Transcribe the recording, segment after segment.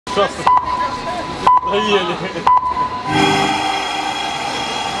Доели.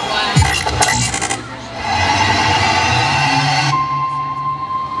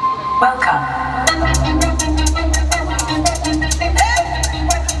 Welcome.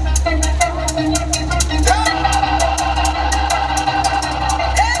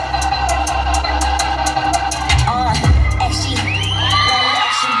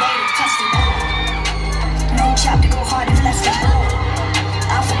 Chop to go hard if less than gold.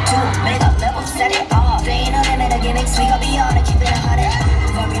 Alpha 2, mega level, set it off. They ain't no limit of gimmicks, we gon' be on it, keep it hot.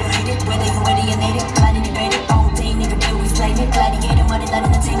 Love it or hate it, whether you ready or native. Glad you debate it, all day, never do, we flame it. Gladiator, money, not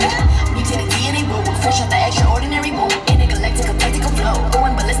entertainment. We take the DNA roll, fresh out the extraordinary bowl. Intergalactic, tactical flow,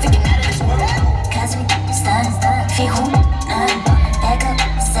 going ballistic and out of this world. Cosmic, stun, fijo, 9, back up,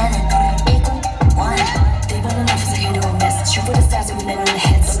 7, equal, 1. They running off as a hero mess. Shoot for the stars that we land on the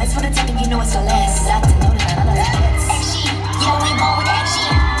head. So let's for the taking, you know it's the last. I to know that none of that gets. Action, yeah, we born with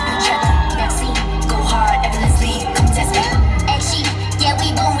action. New chapter, vaccine, go hard, effortlessly, come test me. Action, yeah,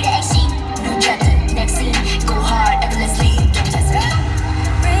 we born with action. New chapter, next scene, go hard, effortlessly, come test me.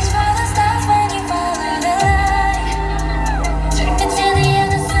 Reach for the stars when you follow the light. Take it to the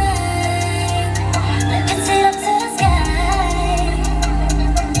other side. Let it sit up to the sky.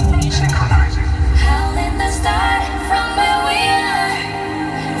 Synchronizing. Howling the start from where we are.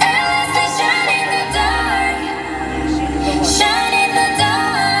 Endlessly shine in the dark. Shine in the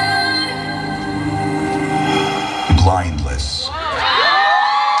dark. Blindless.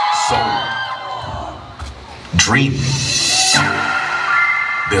 Soul. Dream.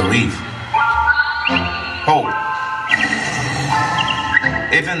 Believe. Hope.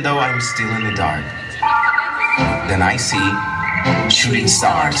 Even though I'm still in the dark, then I see shooting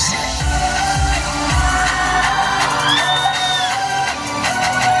stars.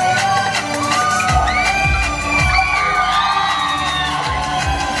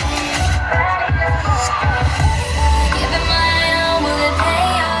 Giving my all, will it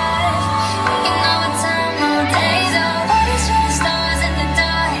pay off? You know what time, no days off. All these shooting stars in the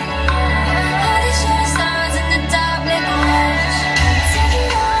dark. All these shooting stars in the dark, make a wish.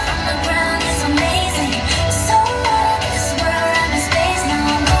 Taking off from the ground, it's amazing. It's so hard, this world, I'm in space. Now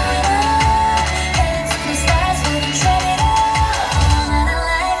I'm going up. Headed to the stars, we'll tread it up. I'm out of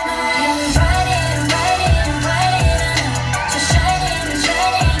life now. Yeah, we riding, riding, riding. So shining,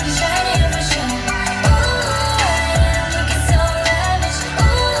 shining, shining for sure. Looking so lavish.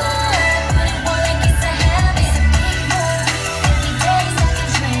 Putting one like it's a habit. Every day's like a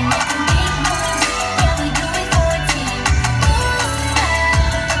dream, making big moves. Yeah, we do it for a team.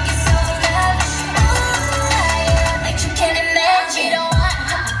 Looking so lavish. Like you can't imagine. We don't want,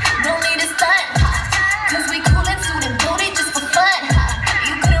 don't need a stunt. Cause we cool and suited, booty just for fun.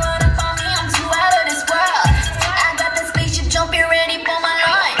 You couldn't run up on me, I'm too out of this world. I got that spaceship jumping ready for my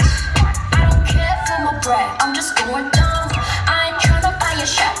launch. I don't care for my breath, I'm just going down. I ain't tryna buy your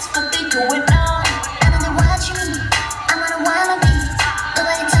shots, but they do it now. I'm gonna watch me, I'm gonna wanna be.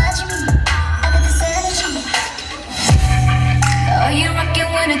 Nobody touching me, I got this energy. Oh, you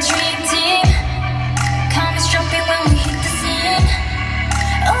rockin' with a dream team. Comments dropping when we hit the scene.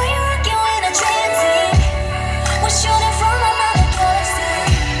 Oh, you rockin' with a dream team. We're shooting from another galaxy.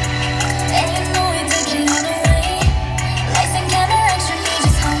 And you know we take it all the way. Lights and camera, extra me,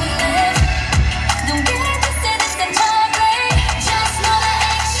 just how we live. Don't get it twisted, it's the top grade. Just know that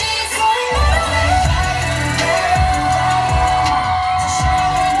action's going on. So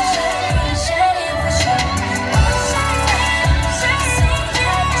shining, shining, shining for sure. Shining, shining,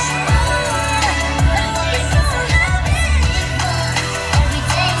 I'm always so happy. Every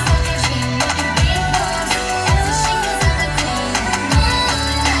day's like a dream, making big moves. As the shingles on the queen.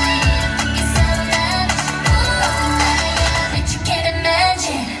 Looking so lavish. That you can't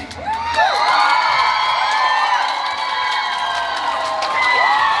imagine.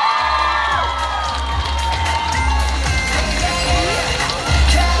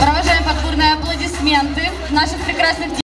 Провожаем подборные аплодисменты наших прекрасных